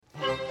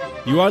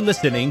You are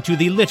listening to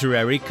the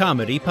Literary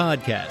Comedy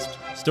Podcast.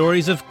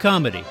 Stories of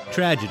comedy,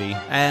 tragedy,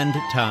 and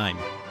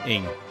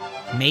time-ing.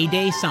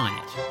 Mayday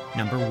Sonnet,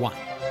 number 1.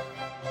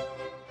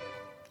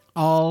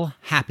 All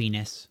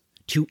happiness,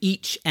 to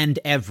each and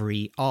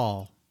every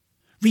all.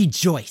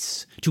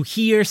 Rejoice to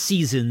hear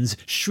seasons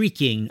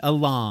shrieking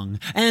along,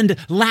 and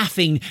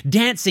laughing,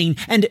 dancing,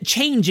 and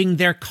changing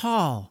their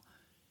call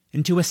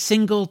into a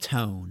single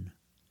tone,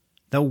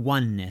 the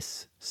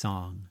oneness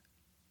song.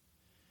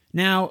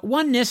 Now,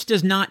 oneness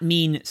does not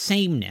mean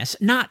sameness,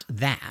 not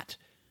that.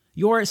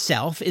 Your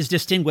self is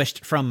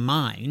distinguished from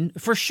mine,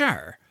 for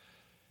sure.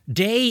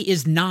 Day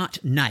is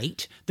not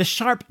night, the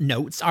sharp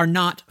notes are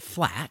not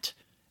flat,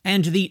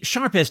 and the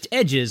sharpest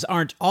edges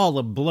aren't all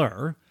a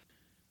blur.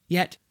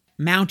 Yet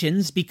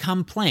mountains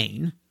become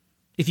plain,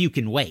 if you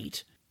can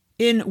wait.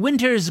 In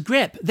winter's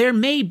grip there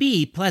may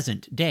be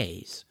pleasant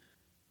days.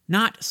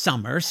 Not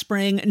summer,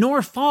 spring,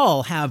 nor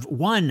fall have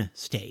one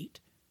state,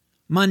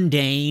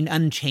 mundane,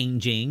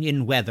 unchanging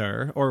in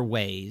weather or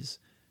ways.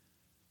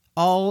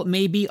 All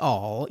may be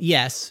all,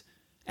 yes,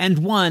 and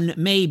one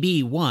may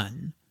be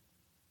one,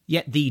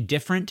 yet the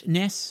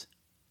differentness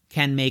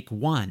can make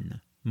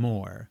one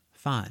more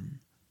fun.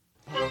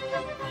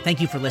 Thank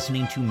you for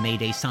listening to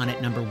Mayday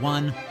Sonnet number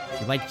 1.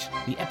 If you liked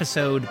the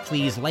episode,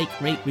 please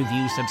like, rate,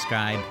 review,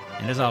 subscribe,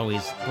 and as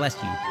always, bless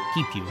you,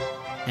 keep you,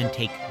 and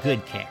take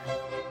good care.